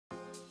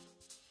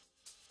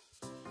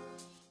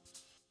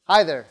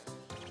Hi there.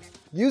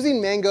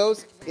 Using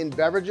mangoes in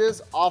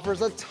beverages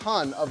offers a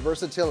ton of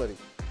versatility.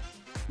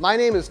 My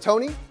name is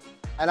Tony,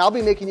 and I'll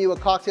be making you a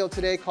cocktail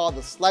today called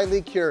the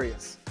Slightly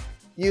Curious,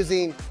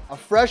 using a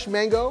fresh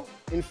mango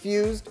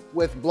infused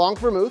with Blanc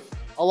Vermouth,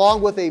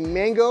 along with a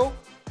mango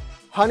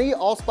honey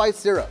allspice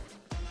syrup.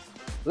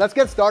 Let's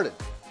get started.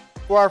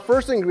 For our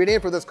first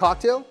ingredient for this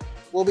cocktail,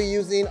 we'll be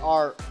using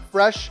our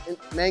fresh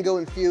mango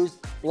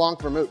infused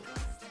Blanc Vermouth.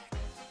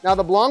 Now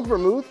the Blanc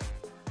Vermouth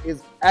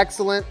is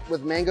excellent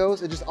with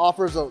mangoes. It just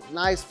offers a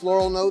nice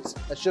floral notes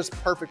that's just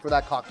perfect for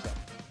that cocktail.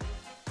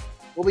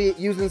 We'll be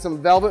using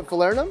some Velvet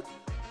Falernum,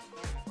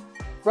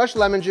 fresh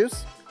lemon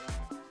juice,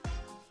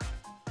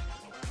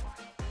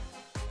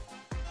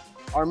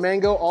 our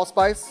mango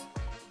allspice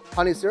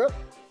honey syrup,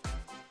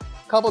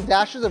 a couple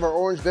dashes of our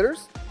orange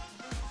bitters.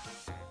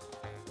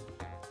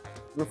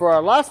 And for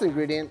our last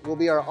ingredient will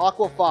be our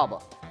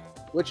aquafaba,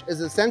 which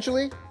is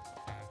essentially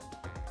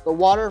the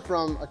water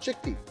from a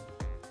chickpea.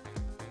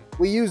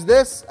 We use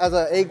this as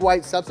an egg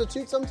white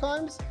substitute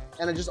sometimes,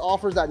 and it just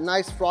offers that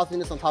nice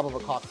frothiness on top of a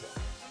cocktail.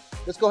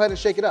 Let's go ahead and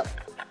shake it up.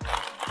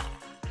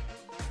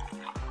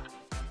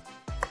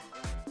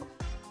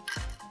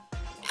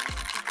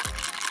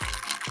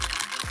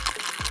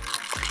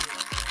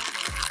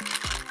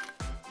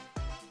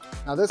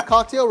 Now this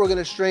cocktail we're going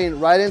to strain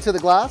right into the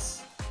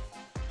glass.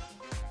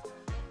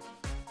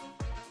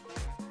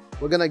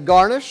 We're going to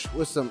garnish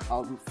with some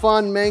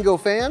fun mango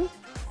fan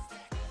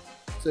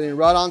sitting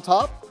right on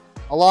top,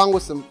 along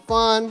with some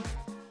fun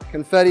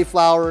confetti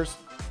flowers,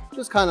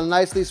 just kind of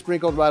nicely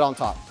sprinkled right on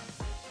top.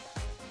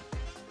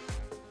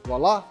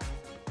 Voila.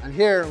 And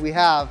here we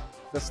have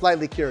the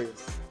Slightly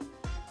Curious.